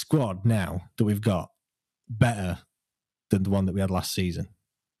 Is this squad now that we've got better than the one that we had last season?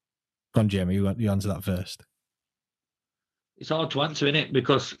 Go on, Jamie, you answer that first. It's hard to answer, innit?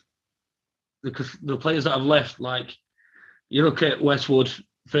 Because the players that have left, like you look at Westwood,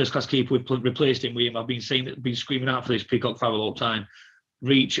 first class keeper, we've replaced him with him. I've been screaming out for this Peacock Farrell all the time.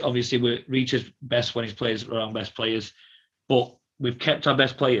 Reach is best when he plays around best players, but we've kept our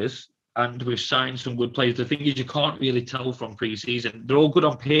best players and we've signed some good players. The thing is, you can't really tell from pre-season. They're all good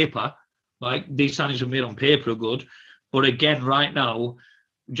on paper. Like these signings we made on paper are good, but again, right now,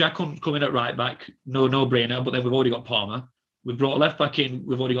 Jack coming at right back, no brainer. But then we've already got Palmer. We've brought a left back in.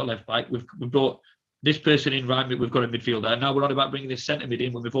 We've already got left back. We've brought this person in right mid. We've got a midfielder. Now we're on about bringing this centre mid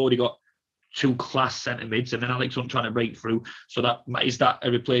in when we've already got 2 class centre mids, and then Alex Hunt trying to break through. So that is that a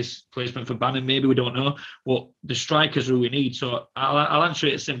replacement for Bannon? Maybe, we don't know. But the strikers who we need. So I'll answer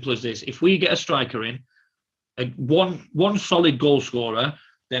it as simple as this: if we get a striker in, one solid goal scorer,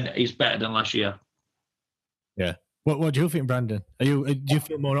 then it's better than last year. Yeah. What do you think, Brandon? Do you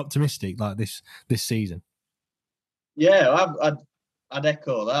feel more optimistic like this season? Yeah, I'd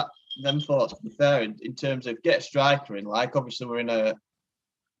echo that. Them thoughts, to be fair, in terms of get a striker in. Like obviously we're in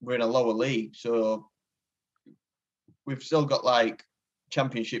a lower league, so we've still got like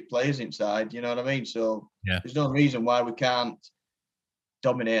championship players inside. You know what I mean? So there's no reason why we can't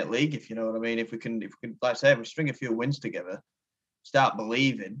dominate league. If you know what I mean. If we can, like I say, we string a few wins together, start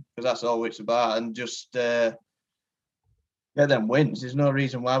believing, because that's all it's about, and just get them wins. There's no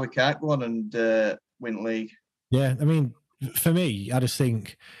reason why we can't go on and win league. Yeah, I mean, for me, I just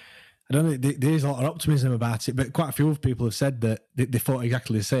think, I don't know, there's a lot of optimism about it, but quite a few of people have said that they thought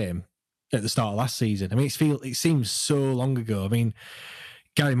exactly the same at the start of last season. I mean, it seems so long ago. I mean,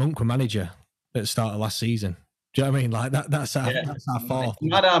 Gary Monk was manager at the start of last season. Do you know what I mean? Like that's our fault.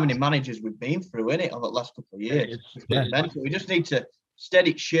 Mad how many managers we've been through, innit, on the last couple of years. We just need to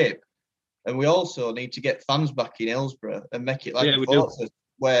steady ship, and we also need to get fans back in Hillsborough and make it like a fortress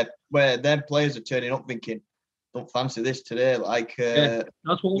where their players are turning up thinking, don't fancy this today. Like that's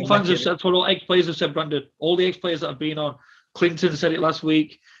what all fans have said. That's what all ex-players have said, Brandon. All the ex-players that have been on. Clinton said it last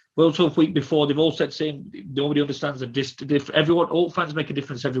week. World Tour week before. They've all said same. Nobody understands the everyone. All fans make a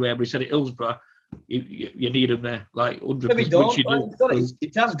difference everywhere. But he said at Hillsborough, you need them there. Like 100%.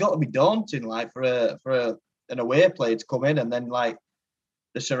 It has got to be daunting, like for an away player to come in and then like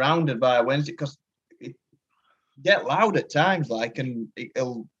they're surrounded by a Wednesday, because it get loud at times, like, and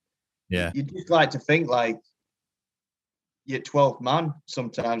it'll. Yeah. You just like to think like you're 12th man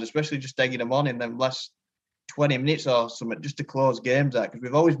sometimes, especially just egging them on in them last 20 minutes or something, just to close games out, because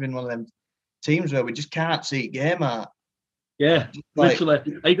we've always been one of them teams where we just can't see game out. Yeah, literally.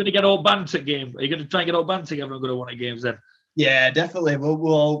 Are you going to get all bands at game? Are you going to try and get all bands together and go to one of the games then? Yeah, definitely. We'll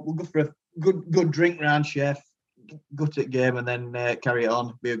go for a good drink round, chef, gut at game, and then carry it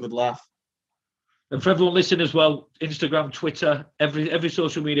on. Be a good laugh. And for everyone listening as well, Instagram, Twitter, every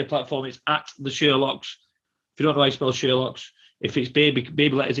social media platform, it's at the Sherlocks. If you don't know how you spell Sherlocks, if it's baby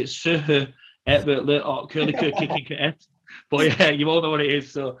letters, it's Sir, or Curly Kicking. But yeah, you all know what it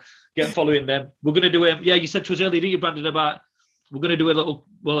is. So get following them. We're going to do you said to us earlier, didn't you, Brandon, about we're going to do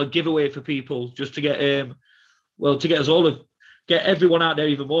a giveaway for people just to get to get us all get everyone out there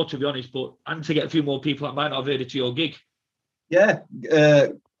even more, to be honest, and to get a few more people that might not have heard it to your gig. Yeah,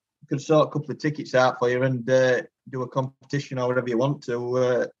 can sort a couple of tickets out for you and do a competition or whatever you want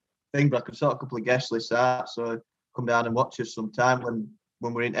to. But I can sort a couple of guest lists out, so come down and watch us sometime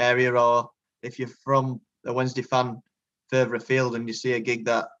when we're in area, or if you're from a Wednesday fan further afield and you see a gig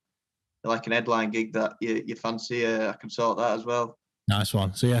that like an headline gig that you fancy, I can sort that as well. Nice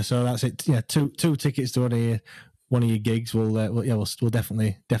one. So that's it. Yeah, two tickets to one of your gigs. We'll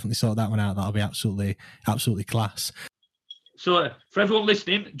definitely sort that one out. That'll be absolutely class. So for everyone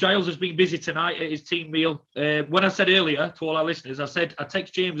listening, Giles has been busy tonight at his team meal. When I said earlier to all our listeners, I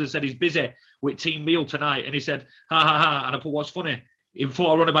text James and said he's busy with team meal tonight, and he said ha ha ha, and I put, what's funny? He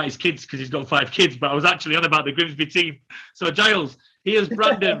thought I run about his kids because he's got 5 kids, but I was actually on about the Grimsby team. So Giles, here's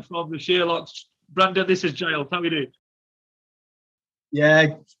Brandon from the Sherlocks. Brandon, this is Giles. How are you doing? Yeah,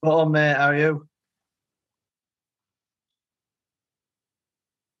 spot on, mate. How are you?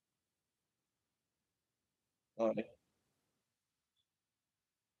 All right.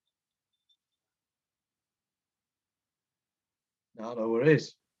 No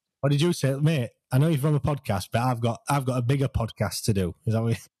worries. What did you say, mate? I know you're from a podcast, but I've got a bigger podcast to do. Is that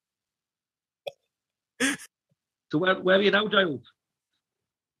what? So where are you now, Giles?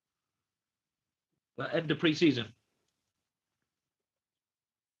 End of pre-season.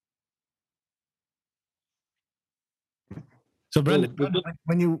 So Brendan,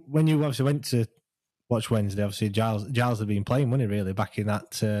 when you obviously went to watch Wednesday, obviously Giles had been playing, wasn't he? Really, back in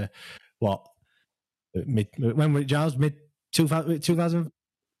that when were Giles mid 2000?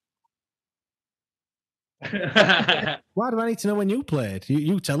 Why do I need to know when you played?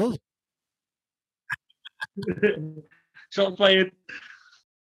 You tell us. Stop playing.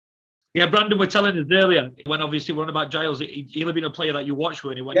 Yeah, Brandon were telling us earlier when obviously we're on about Giles, he'll have been a player that you watched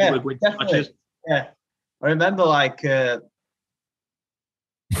when you were going to matches. Yeah, I remember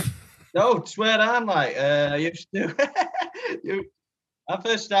no, swear down, I used to. I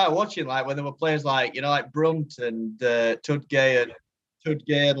first started watching when there were players like Brunt and Tudgay and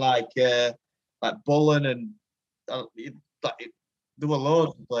like Bullen and there were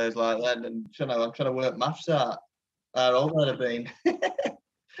loads of players like that. And I'm trying to work maths out. How old would have been?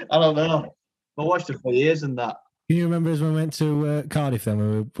 I don't know. I watched it for years and that. Can you remember us when we went to Cardiff then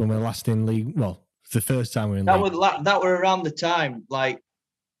when we were last in league? Well, the first time we were in league. That were around the time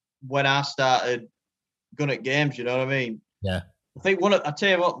when I started going at games. You know what I mean? Yeah. I think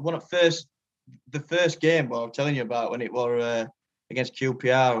the first game what I'm telling you about when it was against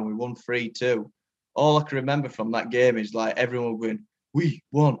QPR and we won 3-2. All I can remember from that game is everyone going, "We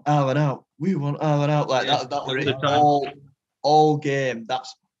want Allen out. We want Allen out." That was it all game.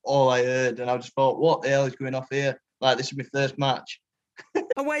 That's all I heard, and I just thought, "What the hell is going off here? This is my first match."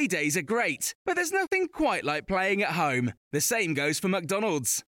 Away days are great, but there's nothing quite like playing at home. The same goes for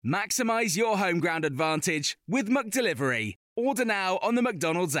McDonald's. Maximise your home ground advantage with McDelivery. Order now on the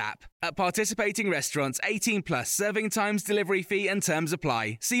McDonald's app. At participating restaurants, 18 plus serving times, delivery fee and terms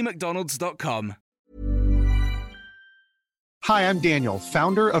apply. See mcdonalds.com. Hi, I'm Daniel,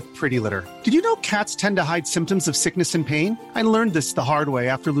 founder of Pretty Litter. Did you know cats tend to hide symptoms of sickness and pain? I learned this the hard way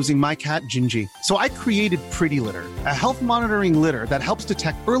after losing my cat, Gingy. So I created Pretty Litter, a health monitoring litter that helps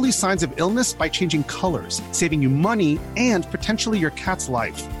detect early signs of illness by changing colors, saving you money and potentially your cat's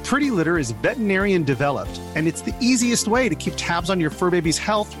life. Pretty Litter is veterinarian developed, and it's the easiest way to keep tabs on your fur baby's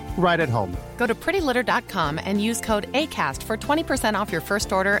health right at home. Go to prettylitter.com and use code ACAST for 20% off your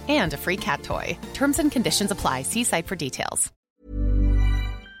first order and a free cat toy. Terms and conditions apply. See site for details.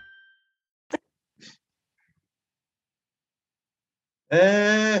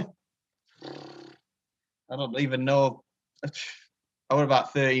 I don't even know. I was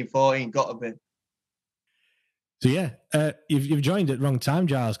about 13, 14, got a bit. So yeah, you've joined at the wrong time,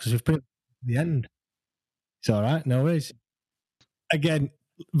 Giles, because we've put it at the end. It's all right, no worries. Again,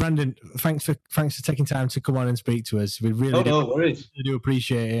 Brandon, thanks for taking time to come on and speak to us. We really do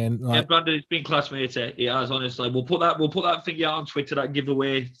appreciate it. And Brandon, it's been class, mate. It has, honestly. We'll put that thing out on Twitter, that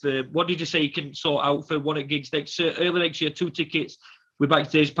giveaway. What did you say you can sort out for one at gigs early next year? 2 tickets with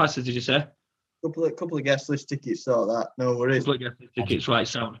backstage passes, did you say? Couple of guest list tickets, sort that. No worries. Couple of guest list tickets, right,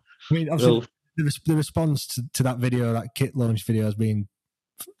 sound. I mean, obviously, the response to that video, that kit launch video, has been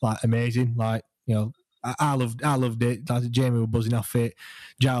amazing. I loved it. Jamie was buzzing off it.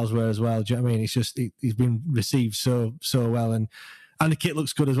 Giles were as well. Do you know what I mean? It's just he's been received so well, and the kit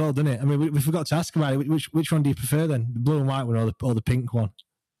looks good as well, doesn't it? I mean, we forgot to ask about it. Which one do you prefer then, the blue and white one or the pink one?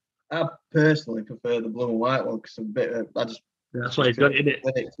 I personally prefer the blue and white one because I'm a bit. That's why he's got it,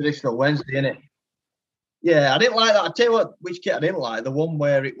 isn't it? Traditional Wednesday, isn't it? Yeah, I didn't like that. I tell you what, which kit I didn't like. The one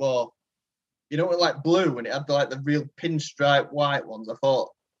where it was, you know, like blue and it had like the real pinstripe white ones. I thought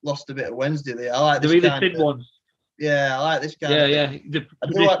lost a bit of Wednesday there. I like this the really kind thin of, ones. Yeah, I like this kind of thing. I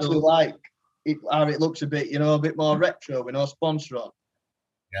do actually like it, how it looks a bit, you know, a bit more retro with no sponsor on.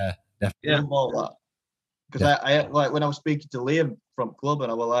 Yeah, definitely. Yeah, more that. Because I like when I was speaking to Liam from club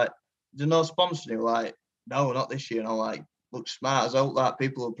and I was like, "There's no sponsor." And he was like, "No, not this year." And I'm like, "Looks smart as out that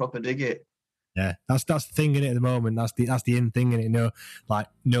people will proper dig it." Yeah, that's the thing in it at the moment. That's the in thing in it. No, like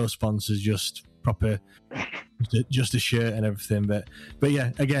no sponsors, just proper, just a shirt and everything. But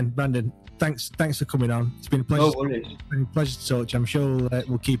yeah, again, Brandon, thanks for coming on. It's been a pleasure. No worries. It's been a pleasure to talk to you. I'm sure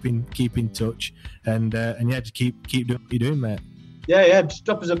we'll keep in touch and yeah, just keep doing what you're doing, mate. Yeah. Just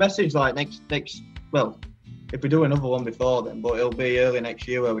drop us a message like next. Well, if we do another one before then, but it'll be early next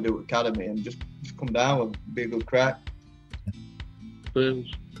year where we do academy and just come down and be a good crack.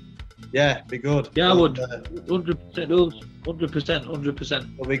 Yeah, be good. Yeah, I would. 100%.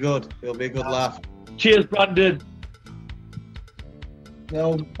 100%. It'll be good. It'll be a good laugh. Cheers, Brandon.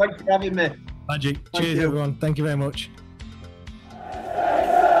 No, thanks for having me. Magic. Cheers, everyone. Thank you very much.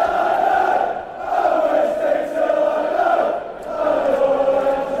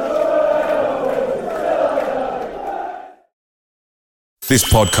 This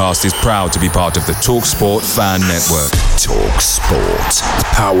podcast is proud to be part of the TalkSport Fan Network. TalkSport.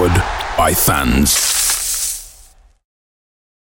 Powered by fans.